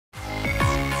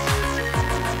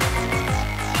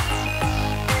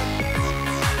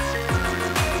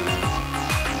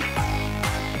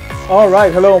All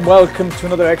right, hello and welcome to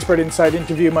another Expert Insight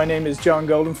interview. My name is John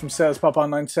Golden from SalesPOP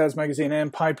Online Sales Magazine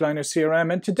and Pipeliner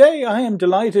CRM. And today I am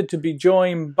delighted to be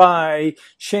joined by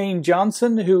TShane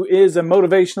Johnson, who is a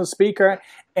motivational speaker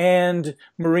and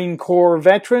Marine Corps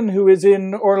veteran who is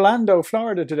in Orlando,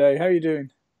 Florida today. How are you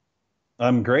doing?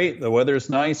 I'm great. The weather's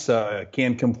nice.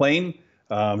 Can't complain.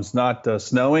 It's not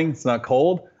snowing. It's not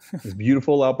cold. It's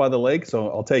beautiful out by the lake, so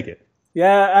I'll take it.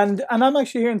 Yeah, and I'm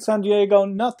actually here in San Diego,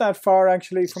 not that far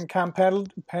actually from Camp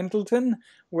Pendleton,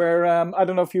 where I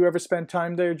don't know if you ever spent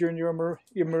time there during your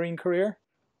Marine career.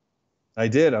 I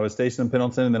did. I was stationed in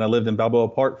Pendleton, and then I lived in Balboa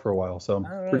Park for a while, so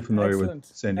I'm pretty familiar with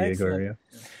San Diego area.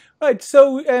 Right,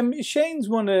 so Shane's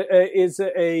is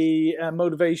a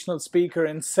motivational speaker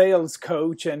and sales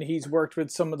coach, and he's worked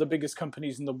with some of the biggest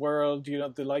companies in the world, you know,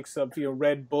 the likes of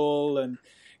Red Bull and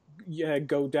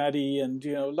GoDaddy, and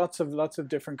lots of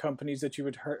different companies that you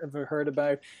would have heard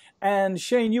about. And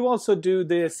Shane, you also do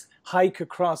this hike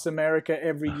across America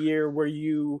every year, where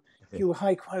you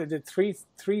hike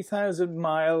 3,000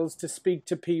 miles to speak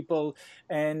to people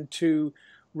and to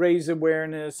raise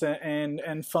awareness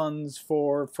and funds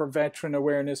for veteran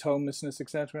awareness, homelessness,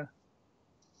 etc.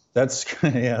 That's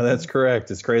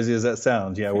correct. As crazy as that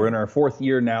sounds, we're in our fourth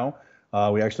year now.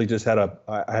 We actually just had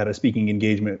I had a speaking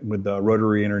engagement with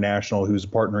Rotary International, who's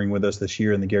partnering with us this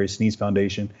year, in the Gary Sinise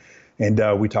Foundation.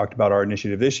 And we talked about our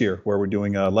initiative this year, where we're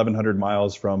doing 1,100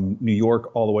 miles from New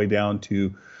York all the way down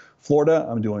to Florida.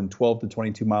 I'm doing 12 to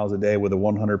 22 miles a day with a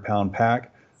 100-pound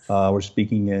pack. We're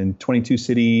speaking in 22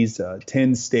 cities,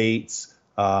 10 states,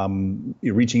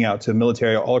 reaching out to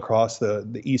military all across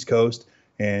the East Coast,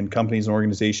 and companies and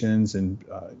organizations, and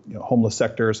homeless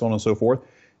sector, so on and so forth.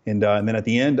 And then at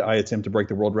the end, I attempt to break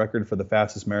the world record for the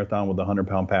fastest marathon with a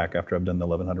 100-pound pack after I've done the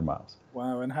 1,100 miles.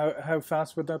 Wow. And how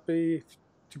fast would that be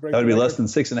to break? That would be less than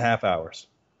 6.5 hours.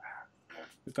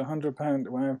 With the 100-pound.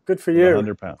 Wow. Good for you.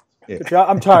 100 pounds. Yeah.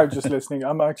 I'm tired just listening.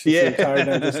 I'm actually so tired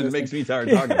now just listening. It makes me tired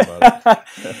talking about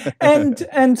it.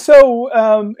 and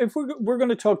so if we're going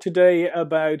to talk today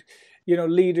about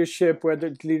leadership, whether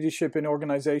it's leadership in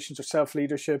organizations or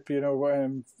self-leadership,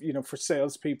 for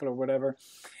salespeople or whatever,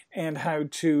 and how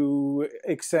to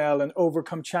excel and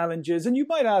overcome challenges. And you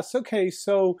might ask, okay,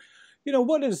 so,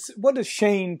 what is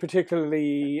Shane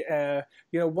particularly,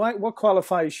 what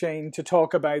qualifies Shane to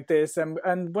talk about this?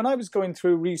 And when I was going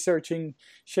through researching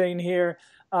Shane here,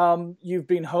 you've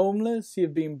been homeless,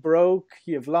 you've been broke,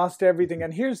 you've lost everything.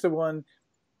 And here's the one,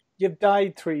 you've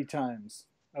died 3 times.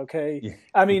 Okay. Yeah.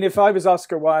 I mean, if I was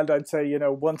Oscar Wilde, I'd say,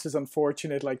 once is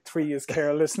unfortunate, like 3 is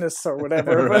carelessness or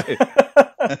whatever. Right.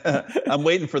 I'm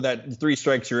waiting for that 3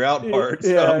 strikes you're out part.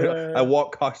 So I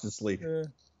walk cautiously. Yeah.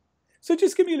 So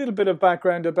just give me a little bit of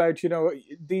background about,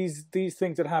 these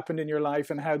things that happened in your life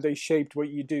and how they shaped what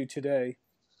you do today.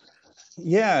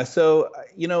 Yeah. So,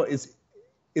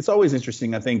 it's always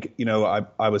interesting. I think,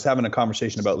 I was having a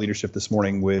conversation about leadership this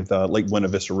morning with Lake Buena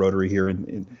Vista Rotary here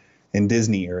in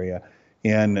Disney area.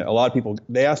 And a lot of people,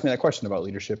 they asked me that question about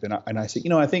leadership. And I said,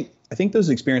 I think those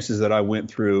experiences that I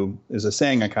went through, is a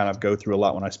saying I kind of go through a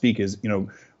lot when I speak, is,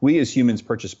 we as humans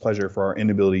purchase pleasure for our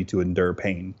inability to endure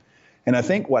pain. And I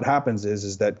think what happens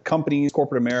is that companies,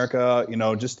 corporate America,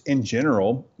 just in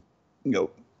general,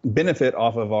 benefit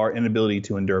off of our inability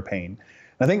to endure pain.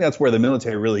 And I think that's where the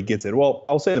military really gets it. Well,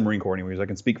 I'll say the Marine Corps anyways. I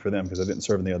can speak for them because I didn't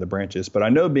serve in the other branches. But I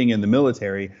know being in the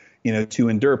military, to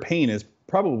endure pain is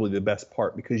probably the best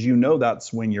part, because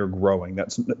that's when you're growing.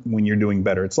 That's when you're doing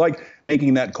better. It's like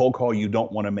making that cold call you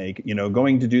don't want to make,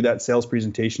 going to do that sales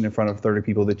presentation in front of 30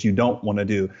 people that you don't want to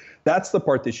do. That's the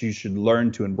part that you should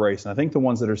learn to embrace. And I think the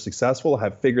ones that are successful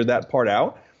have figured that part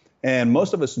out. And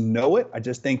most of us know it. I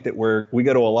just think that we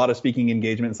go to a lot of speaking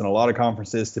engagements and a lot of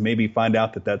conferences to maybe find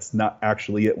out that that's not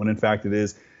actually it, when in fact it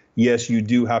is. Yes, you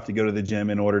do have to go to the gym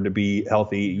in order to be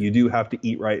healthy. You do have to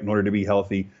eat right in order to be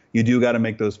healthy. You do got to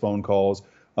make those phone calls.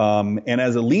 And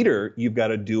as a leader, you've got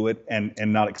to do it and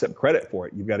not accept credit for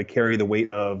it. You've got to carry the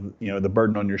weight of, the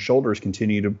burden on your shoulders,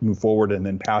 continue to move forward, and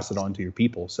then pass it on to your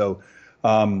people. So,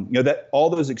 that all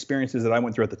those experiences that I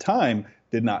went through at the time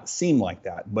did not seem like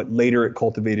that. But later it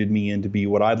cultivated me into be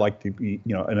what I'd like to be,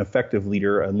 an effective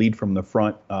leader, a lead from the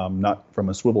front, not from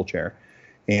a swivel chair.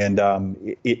 And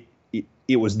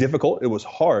it was difficult. It was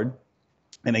hard.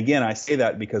 And again, I say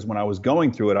that because when I was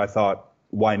going through it, I thought,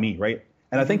 why me, right?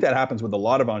 And I think that happens with a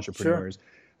lot of entrepreneurs.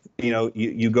 Sure.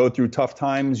 You go through tough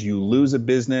times, you lose a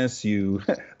business,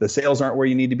 the sales aren't where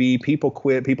you need to be, people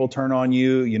quit, people turn on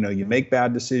you, you make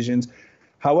bad decisions.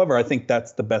 However, I think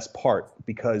that's the best part,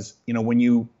 because, when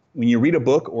you read a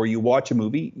book or you watch a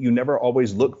movie, you never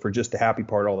always look for just the happy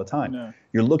part all the time. No.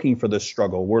 You're looking for the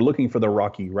struggle. We're looking for the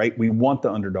rocky, right? We want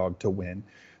the underdog to win.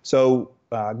 So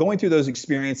going through those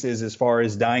experiences as far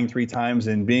as dying 3 times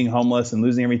and being homeless and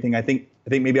losing everything, I think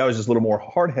maybe I was just a little more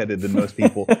hard-headed than most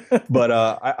people, but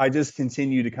I just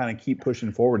continue to kind of keep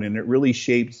pushing forward, and it really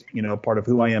shaped, part of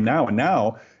who I am now. And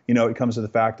now, it comes to the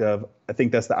fact of, I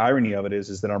think that's the irony of it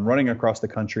is that I'm running across the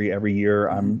country every year.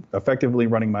 I'm effectively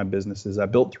running my businesses. I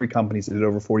built 3 companies that did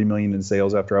over 40 million in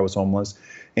sales after I was homeless.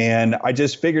 And I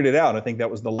just figured it out. I think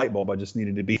that was the light bulb. I just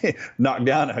needed to be knocked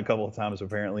down a couple of times,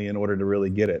 apparently, in order to really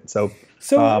get it. So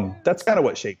that's kind of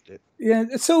what shaped it. Yeah.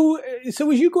 So as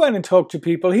you go out and talk to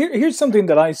people, here's something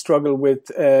that I struggle with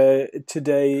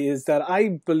today is that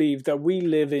I believe that we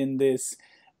live in this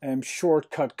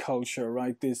shortcut culture,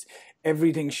 right? This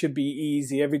everything should be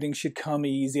easy, everything should come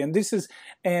easy, and this is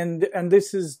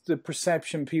the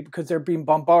perception people, because they're being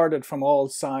bombarded from all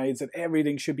sides that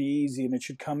everything should be easy and it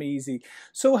should come easy.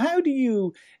 So how do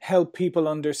you help people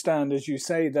understand, as you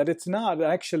say, that it's not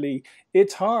actually,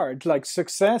 it's hard, like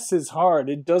success is hard,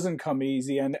 it doesn't come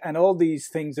easy, and all these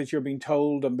things that you're being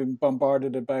told and being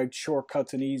bombarded about,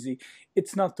 shortcuts and easy,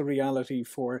 it's not the reality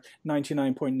for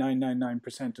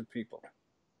 99.999% of people.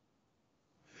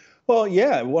 Well,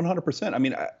 yeah, 100%. I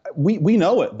mean, we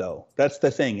know it, though. That's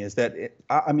the thing, is that,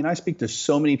 I speak to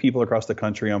so many people across the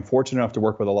country. I'm fortunate enough to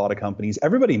work with a lot of companies.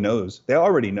 Everybody knows. They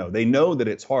already know. They know that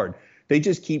it's hard. They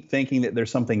just keep thinking that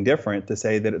there's something different to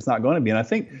say that it's not going to be. And I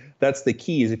think that's the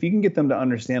key, is if you can get them to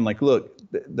understand, like, look,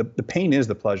 the pain is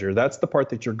the pleasure. That's the part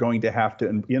that you're going to have to,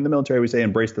 in the military, we say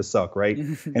embrace the suck, right?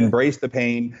 Embrace the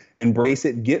pain, embrace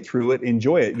it, get through it,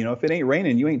 enjoy it. If it ain't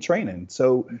raining, you ain't training.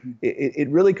 So it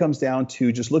really comes down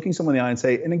to just looking someone in the eye and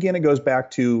say, and again, it goes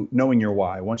back to knowing your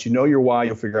why. Once you know your why,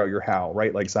 you'll figure out your how,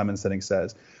 right? Like Simon Sinek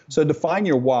says. So define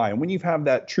your why. And when you have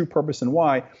that true purpose and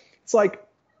why, it's like,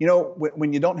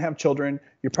 when you don't have children,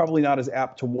 you're probably not as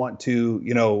apt to want to,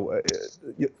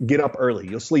 get up early.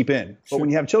 You'll sleep in. But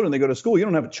when you have children, they go to school, you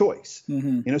don't have a choice.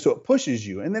 So it pushes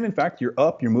you. And then, in fact, you're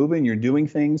up, you're moving, you're doing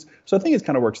things. So I think it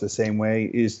kind of works the same way,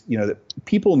 is, that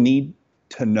people need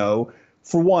to know.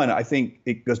 For one, I think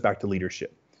it goes back to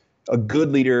leadership. A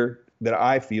good leader that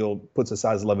I feel puts a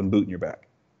size 11 boot in your back.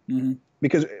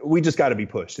 Because we just got to be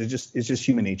pushed. It's just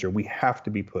human nature. We have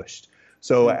to be pushed.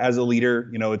 So as a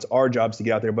leader, it's our jobs to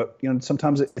get out there. But,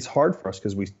 sometimes it's hard for us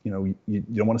because you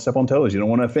don't want to step on toes. You don't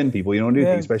want to offend people. You don't do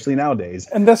things, especially nowadays.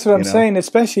 And that's what I'm saying,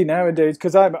 especially nowadays,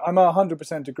 because I'm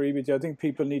 100% agree with you. I think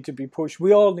people need to be pushed.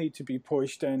 We all need to be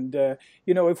pushed. And,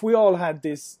 if we all had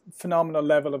this phenomenal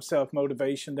level of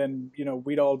self-motivation, then,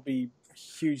 we'd all be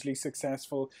hugely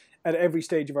successful at every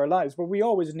stage of our lives. But we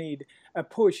always need a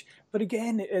push. But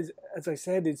again, as I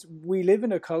said, we live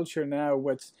in a culture now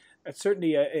what's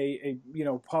certainly a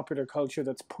popular culture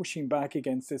that's pushing back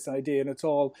against this idea, and it's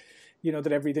all,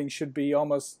 that everything should be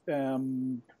almost,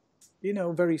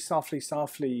 very softly.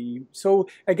 So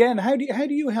again, how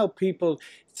do you help people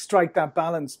strike that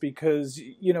balance? Because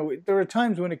there are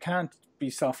times when it can't be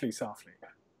softly.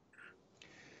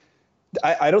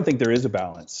 I don't think there is a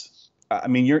balance. I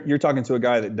mean, you're talking to a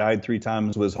guy that died 3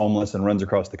 times, was homeless, and runs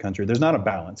across the country. There's not a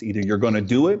balance. Either you're going to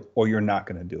do it or you're not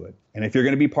going to do it. And if you're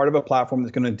going to be part of a platform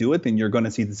that's going to do it, then you're going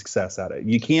to see the success out of it.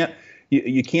 You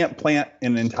can't plant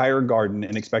an entire garden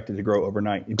and expect it to grow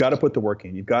overnight. You've got to put the work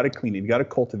in. You've got to clean it. You've got to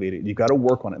cultivate it. You've got to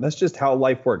work on it. That's just how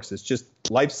life works. It's just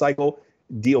life cycle.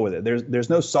 Deal with it. There's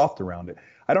no soft around it.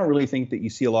 I don't really think that you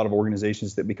see a lot of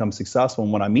organizations that become successful.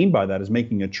 And what I mean by that is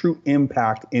making a true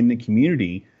impact in the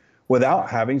community without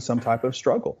having some type of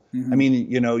struggle. I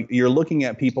mean, you're looking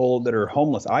at people that are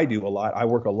homeless. I do a lot. I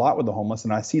work a lot with the homeless,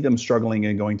 and I see them struggling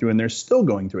and going through, and they're still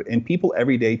going through it. And people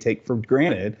every day take for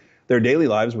granted their daily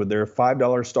lives with their $5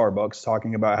 Starbucks,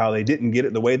 talking about how they didn't get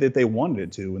it the way that they wanted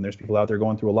it to. And there's people out there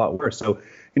going through a lot worse. So,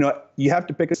 you have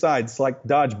to pick a side. It's like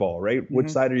dodgeball, right? Which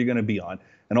side are you going to be on?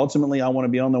 And ultimately, I want to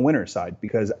be on the winner side,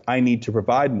 because I need to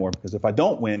provide more, because if I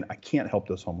don't win, I can't help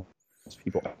those homeless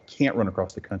people. I can't run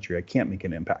across the country. I can't make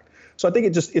an impact. So I think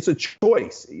it's a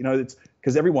choice, it's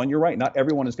because you're right. Not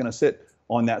everyone is going to sit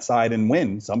on that side and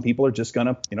win. Some people are just going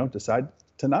to, decide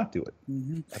to not do it.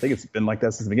 I think it's been like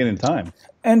that since the beginning of time.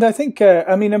 And I think,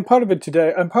 and part of it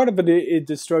today, and part of it,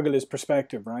 the struggle is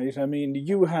perspective, right? I mean,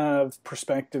 you have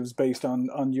perspectives based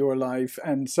on your life,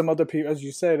 and some other people, as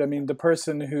you said, I mean, the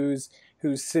person who's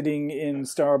sitting in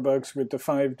Starbucks with the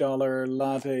 $5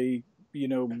 latte,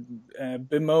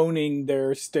 bemoaning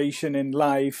their station in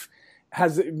life,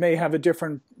 may have a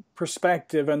different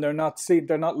perspective, and they're not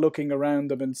looking around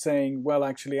them and saying, well,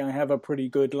 actually, I have a pretty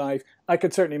good life. I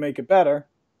could certainly make it better,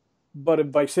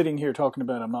 but by sitting here talking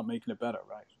about it, I'm not making it better,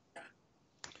 right?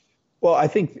 Well, I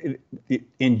think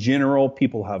in general,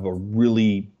 people have a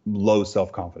really low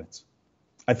self-confidence.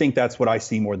 I think that's what I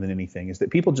see more than anything, is that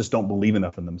people just don't believe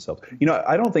enough in themselves.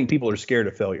 I don't think people are scared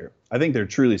of failure. I think they're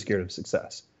truly scared of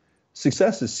success.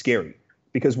 Success is scary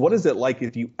because what is it like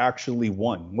if you actually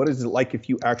won? What is it like if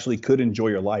you actually could enjoy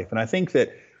your life? And I think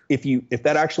that if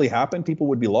that actually happened, people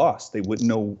would be lost. They wouldn't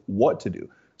know what to do.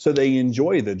 So they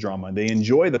enjoy the drama. They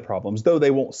enjoy the problems, though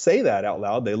they won't say that out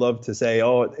loud. They love to say,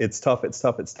 oh, it's tough, it's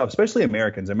tough, it's tough, especially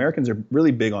Americans. Americans are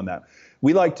really big on that.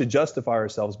 We like to justify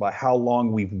ourselves by how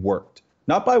long we've worked,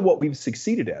 not by what we've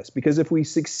succeeded as, because if we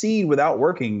succeed without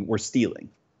working, we're stealing.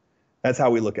 That's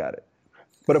how we look at it.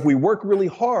 But if we work really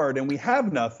hard and we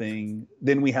have nothing,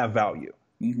 then we have value.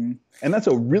 Mm-hmm. And that's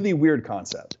a really weird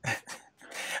concept.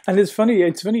 And it's funny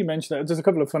you mentioned that. There's a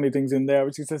couple of funny things in there,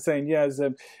 which is saying,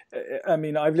 I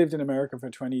mean, I've lived in America for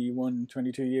 21,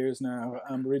 22 years now.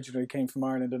 Originally came from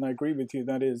Ireland, and I agree with you.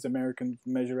 That is, Americans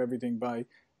measure everything by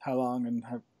how long and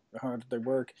how hard they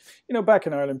work. Back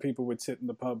in Ireland, people would sit in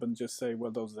the pub and just say,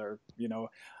 well, those are,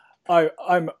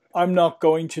 I'm not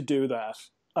going to do that.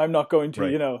 I'm not going to,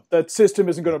 right. That system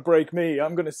isn't going to break me.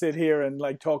 I'm going to sit here and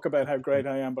talk about how great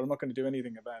I am, but I'm not going to do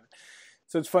anything about it.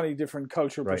 So it's funny, different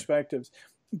cultural perspectives.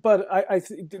 But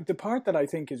the part that I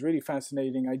think is really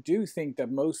fascinating, I do think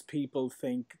that most people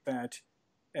think that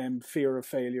fear of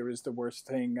failure is the worst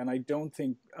thing. And I don't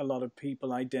think a lot of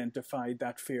people identify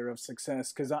that fear of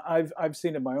success, because I've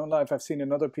seen it in my own life. I've seen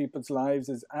in other people's lives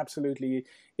is absolutely,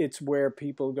 it's where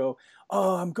people go,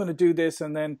 oh, I'm going to do this.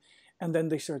 And then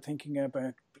they start thinking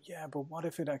about, yeah, but what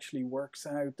if it actually works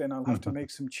out? Then I'll have to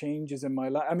make some changes in my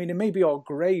life. I mean, it may be all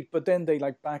great, but then they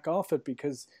back off it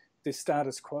because the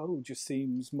status quo just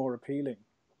seems more appealing.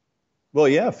 Well,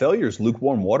 yeah, failure is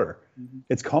lukewarm water. Mm-hmm.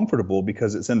 It's comfortable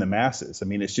because it's in the masses. I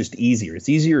mean, it's just easier. It's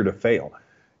easier to fail.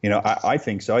 I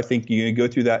think so. I think you go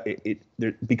through that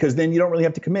because then you don't really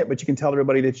have to commit, but you can tell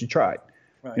everybody that you tried.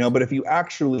 Right. But if you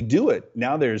actually do it,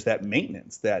 now there's that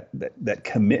maintenance, that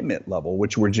commitment level,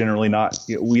 which we're generally not.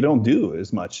 We don't do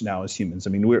as much now as humans.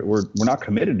 I mean, we're not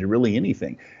committed to really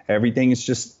anything. Everything is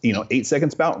just 8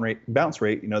 seconds bounce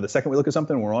rate. The second we look at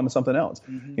something, we're on to something else.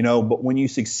 Mm-hmm. But when you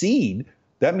succeed,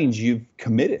 that means you've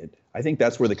committed. I think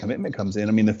that's where the commitment comes in.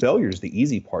 I mean, the failure is the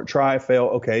easy part. Try, fail,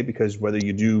 okay, because whether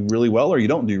you do really well or you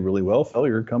don't do really well,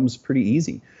 failure comes pretty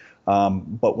easy.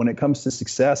 But when it comes to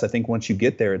success, I think once you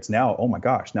get there, it's now, oh my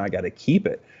gosh, now I got to keep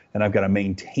it and I've got to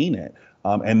maintain it.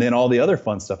 And then all the other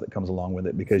fun stuff that comes along with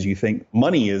it, because you think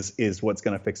money is what's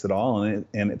going to fix it all, and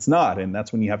it's not. And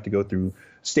that's when you have to go through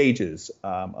stages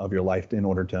of your life in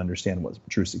order to understand what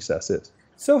true success is.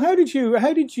 So how did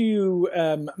you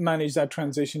manage that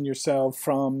transition yourself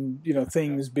from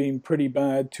things being pretty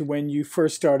bad to when you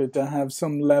first started to have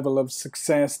some level of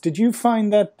success? Did you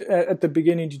find that at the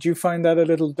beginning? Did you find that a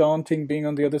little daunting, being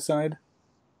on the other side?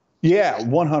 Yeah,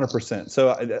 100%.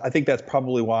 So I think that's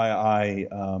probably why I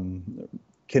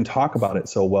can talk about it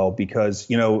so well, because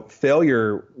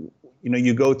failure.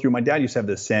 You go through. My dad used to have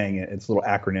this saying. It's a little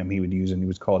acronym he would use, and he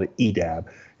was called it EDAB.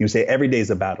 He would say, "Every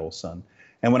day's a battle, son."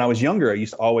 And when I was younger, I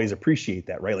used to always appreciate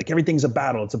that, right? Like everything's a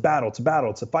battle, it's a battle, it's a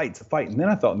battle, it's a fight, it's a fight. And then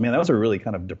I thought, man, that was a really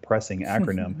kind of depressing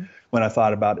acronym when I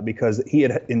thought about it, because he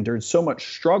had endured so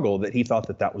much struggle that he thought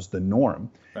that was the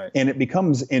norm. Right. And it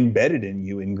becomes embedded in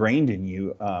you, ingrained in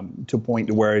you, to a point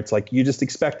to where it's like you just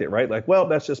expect it, right? Like, well,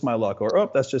 that's just my luck, or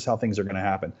that's just how things are going to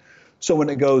happen. So when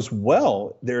it goes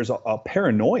well, there's a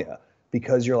paranoia,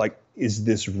 because you're like, is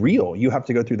this real? You have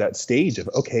to go through that stage of,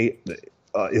 okay,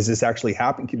 is this actually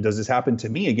happen? Does this happen to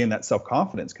me? Again, that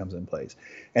self-confidence comes in place.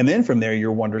 And then from there,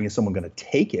 you're wondering, is someone going to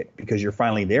take it? Because you're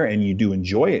finally there and you do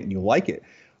enjoy it and you like it.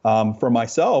 For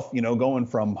myself, going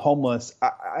from homeless,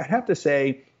 I have to say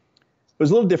it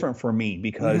was a little different for me,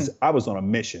 because I was on a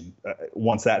mission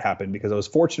once that happened, because I was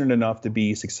fortunate enough to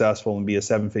be successful and be a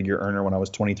 7-figure earner when I was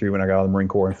 23, when I got out of the Marine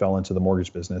Corps and fell into the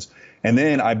mortgage business. And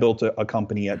then I built a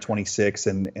company at 26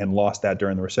 and lost that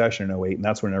during the recession in 2008. And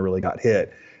that's when I really got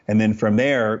hit. And then from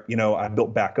there, I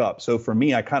built back up. So for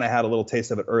me, I kind of had a little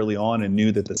taste of it early on and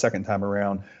knew that the second time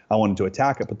around, I wanted to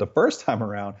attack it. But the first time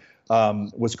around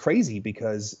was crazy,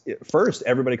 because first,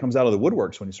 everybody comes out of the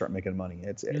woodworks when you start making money.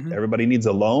 Everybody needs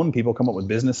a loan. People come up with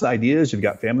business ideas. You've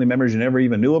got family members you never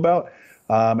even knew about.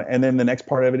 And then the next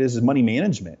part of it is money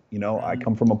management. I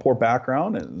come from a poor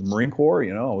background in the Marine Corps.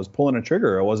 I was pulling a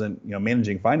trigger. I wasn't,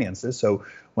 managing finances. So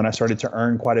when I started to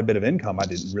earn quite a bit of income, I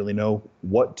didn't really know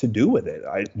what to do with it.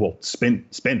 Spend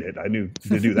it. I knew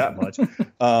to do that much.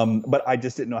 But I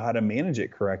just didn't know how to manage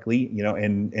it correctly,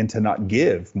 and to not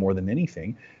give more than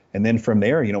anything. And then from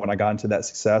there, when I got into that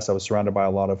success, I was surrounded by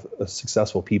a lot of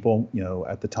successful people,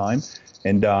 at the time.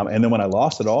 And then when I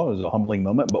lost it all, it was a humbling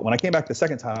moment. But when I came back the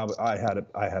second time, I had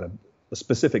a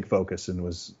specific focus, and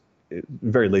was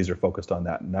very laser focused on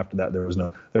that. And after that, there was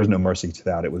no mercy to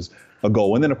that. It was a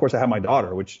goal. And then of course I had my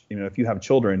daughter, which, if you have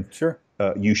children, Sure.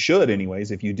 You should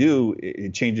anyways. If you do,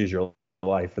 it changes your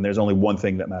life. And there's only one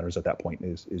thing that matters at that point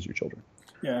is your children.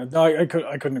 Yeah, no, I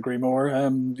couldn't agree more.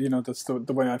 That's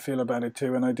the way I feel about it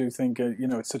too. And I do think,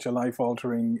 it's such a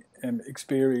life-altering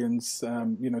experience,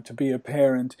 to be a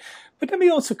parent. But let me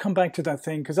also come back to that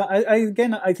thing, because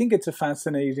I think it's a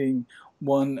fascinating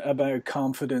one about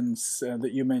confidence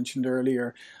that you mentioned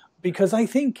earlier, because I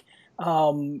think,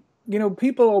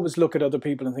 people always look at other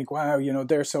people and think, wow,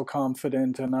 they're so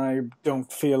confident and I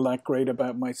don't feel that great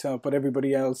about myself, but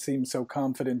everybody else seems so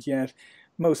confident, yet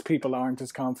most people aren't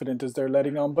as confident as they're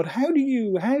letting on. But how do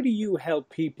you help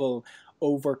people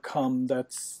overcome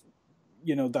that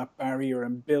barrier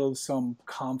and build some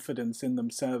confidence in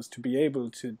themselves to be able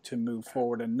to move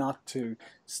forward and not to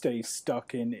stay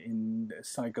stuck in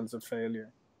cycles of failure?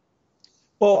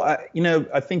 Well,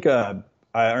 I think I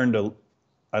learned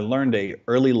a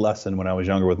early lesson when I was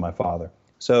younger with my father.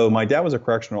 So my dad was a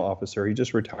correctional officer. He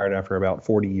just retired after about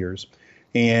 40 years.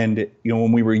 And,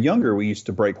 when we were younger, we used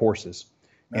to break horses.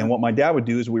 And what my dad would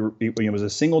do is he was a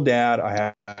single dad.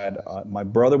 I had my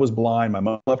brother was blind. My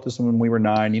mom left us when we were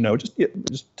 9.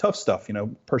 Just tough stuff.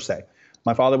 Per se.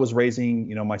 My father was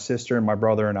raising my sister and my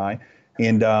brother and I,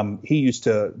 and he used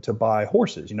to buy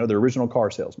horses. The original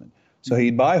car salesman. So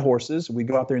he'd buy horses. We'd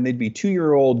go out there and they'd be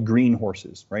 2-year-old green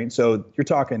horses, right? So you're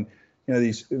talking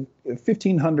these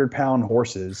 1,500-pound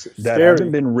horses that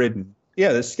haven't been ridden.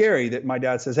 Yeah, that's scary that my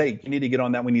dad says, hey, you need to get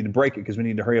on that. We need to break it because we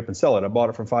need to hurry up and sell it. I bought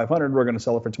it for $500. We're going to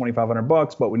sell it for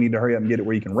 $2,500, but we need to hurry up and get it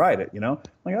where you can ride it.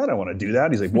 Like, I don't want to do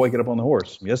that. He's like, boy, get up on the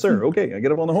horse. Yes, sir. Okay, I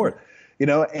get up on the horse.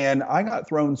 And I got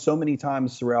thrown so many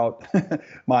times throughout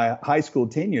my high school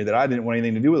tenure that I didn't want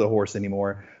anything to do with a horse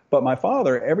anymore. But my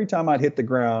father, every time I'd hit the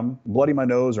ground, bloody my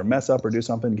nose or mess up or do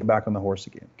something, get back on the horse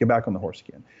again.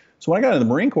 So when I got into the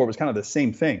Marine Corps, it was kind of the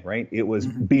same thing, right? It was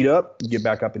beat up, get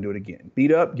back up and do it again.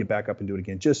 Beat up, get back up and do it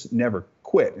again. Just never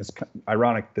quit. It's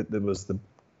ironic that it was the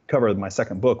cover of my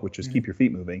second book, which was Keep Your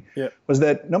Feet Moving, was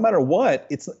that no matter what,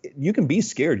 you can be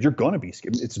scared. You're going to be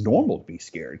scared. It's normal to be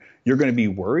scared. You're going to be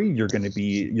worried. You're going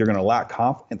to lack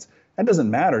confidence. That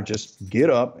doesn't matter. Just get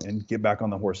up and get back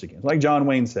on the horse again. Like John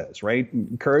Wayne says, right?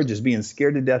 Courage is being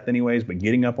scared to death anyways, but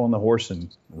getting up on the horse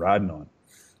and riding on.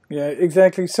 Yeah,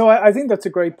 exactly. So I think that's a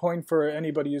great point for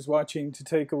anybody who's watching to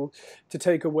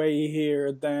take away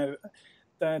here,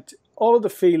 that all of the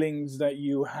feelings that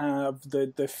you have,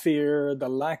 the fear, the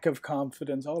lack of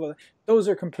confidence, all of that, those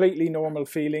are completely normal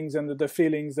feelings, and the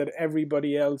feelings that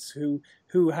everybody else who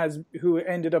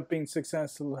ended up being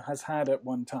successful has had at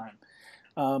one time.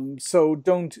 So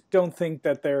don't think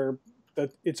that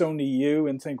it's only you,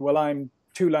 and think, well, I'm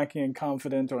too lacking in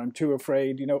confidence or I'm too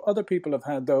afraid. Other people have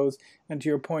had those, and to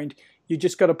your point, you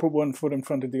just got to put one foot in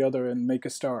front of the other and make a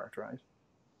start, right?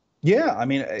 Yeah, I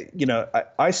mean,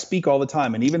 I speak all the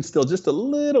time, and even still, just a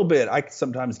little bit, I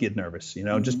sometimes get nervous,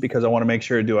 just because I want to make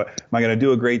sure am I going to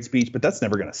do a great speech? But that's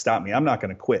never going to stop me. I'm not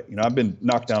going to quit. I've been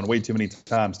knocked down way too many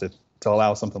times to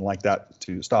allow something like that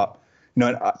to stop.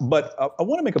 But I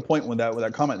want to make a point with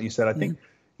that comment that you said. I think,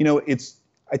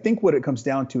 I think what it comes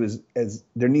down to is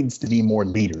there needs to be more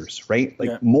leaders, right?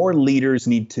 More leaders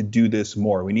need to do this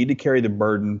more. We need to carry the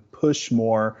burden, push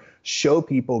more, show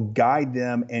people, guide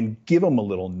them, and give them a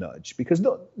little nudge, because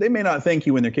they may not thank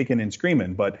you when they're kicking and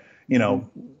screaming, but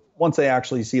once they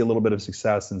actually see a little bit of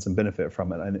success and some benefit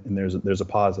from it, and there's a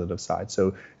positive side.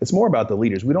 So it's more about the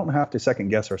leaders. We don't have to second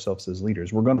guess ourselves as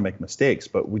leaders. We're going to make mistakes,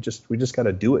 but we just got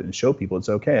to do it and show people it's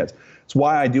okay. It's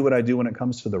why I do what I do when it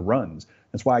comes to the runs.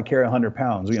 That's why I carry 100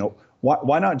 pounds.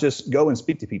 Why not just go and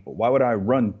speak to people? Why would I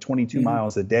run 22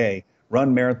 miles a day,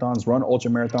 run marathons, run ultra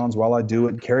marathons while I do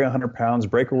it, carry 100 pounds,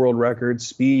 break a world record,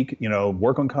 speak,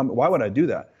 work on why would I do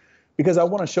that? Because I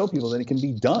want to show people that it can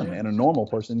be done, and a normal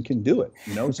person can do it,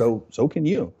 so can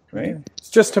you, right? It's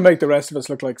just to make the rest of us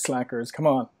look like slackers. Come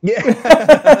on. Yeah.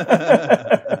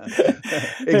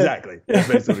 Exactly. That's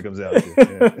basically what it comes down to.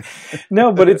 Yeah.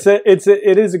 No, but it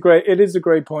is a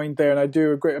great point there, and I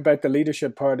do agree about the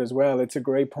leadership part as well. It's a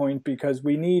great point, because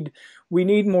we need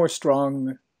more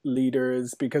strong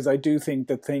leaders, because I do think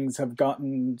that things have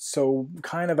gotten so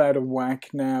kind of out of whack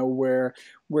now, where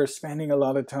we're spending a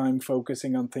lot of time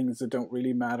focusing on things that don't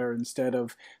really matter, instead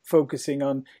of focusing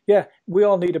on, we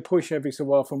all need to push every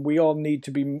so often. We all need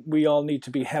to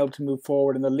be helped to move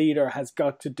forward, and the leader has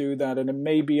got to do that. And it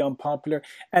may be unpopular,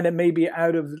 and it may be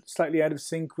slightly out of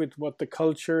sync with what the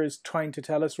culture is trying to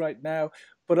tell us right now.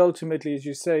 But ultimately, as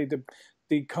you say, the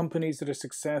companies that are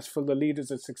successful, the leaders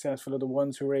that are successful, are the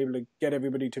ones who are able to get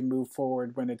everybody to move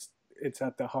forward when it's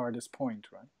at the hardest point,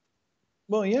 right?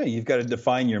 Well, yeah, you've got to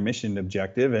define your mission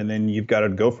objective, and then you've got to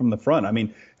go from the front. I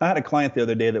mean, I had a client the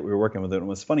other day that we were working with, and it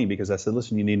was funny because I said,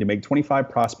 listen, you need to make 25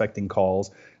 prospecting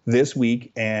calls this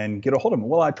week and get a hold of them.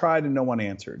 Well, I tried and no one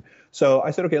answered. So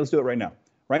I said, okay, let's do it right now.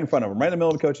 Right in front of them, right in the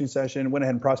middle of a coaching session, went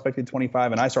ahead and prospected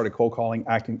 25, and I started cold calling,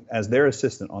 acting as their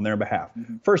assistant on their behalf.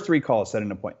 First 3 calls, set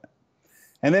an appointment.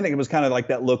 And then it was kind of like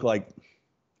that look like,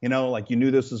 like you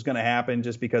knew this was going to happen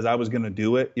just because I was going to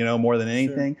do it, more than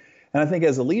anything. Sure. And I think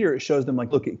as a leader, it shows them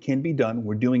like, look, it can be done.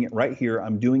 We're doing it right here.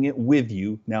 I'm doing it with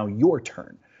you. Now your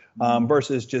turn.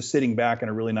 Versus just sitting back in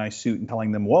a really nice suit and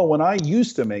telling them, well, when I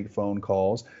used to make phone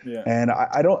calls, and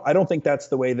I don't think that's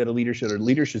the way that a leader should. A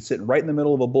leader should sit right in the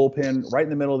middle of a bullpen, right in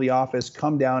the middle of the office,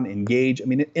 come down, engage. I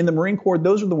mean, in the Marine Corps,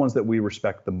 those are the ones that we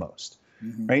respect the most.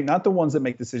 Right? Not the ones that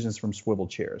make decisions from swivel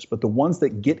chairs, but the ones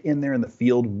that get in there in the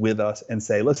field with us and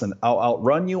say, listen, I'll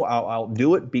outrun you. I'll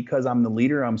do it because I'm the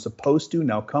leader. I'm supposed to.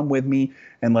 Now come with me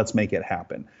and let's make it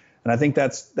happen. And I think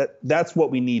that's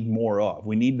what we need more of.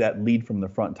 We need that lead from the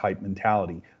front type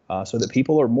mentality so that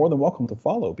people are more than welcome to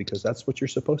follow, because that's what you're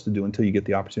supposed to do until you get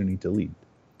the opportunity to lead.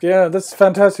 Yeah, that's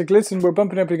fantastic. Listen, we're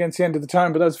bumping up against the end of the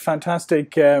time, but that's a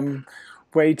fantastic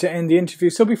way to end the interview.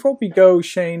 So before we go,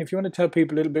 Shane, if you want to tell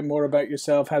people a little bit more about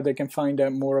yourself, how they can find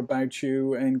out more about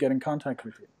you and get in contact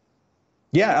with you.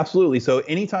 Yeah, absolutely. So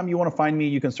anytime you want to find me,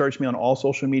 you can search me on all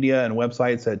social media and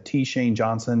websites at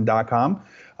TShaneJohnson.com.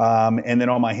 And then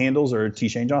all my handles are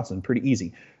TShane Johnson, pretty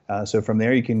easy. So from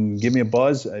there, you can give me a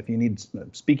buzz if you need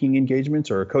speaking engagements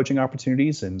or coaching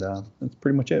opportunities. And that's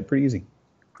pretty much it. Pretty easy.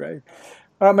 Great.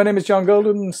 My name is John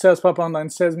Golden, SalesPOP Online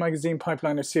Sales Magazine,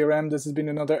 Pipeliner CRM. This has been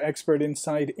another Expert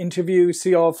Inside interview.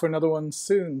 See you all for another one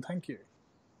soon. Thank you.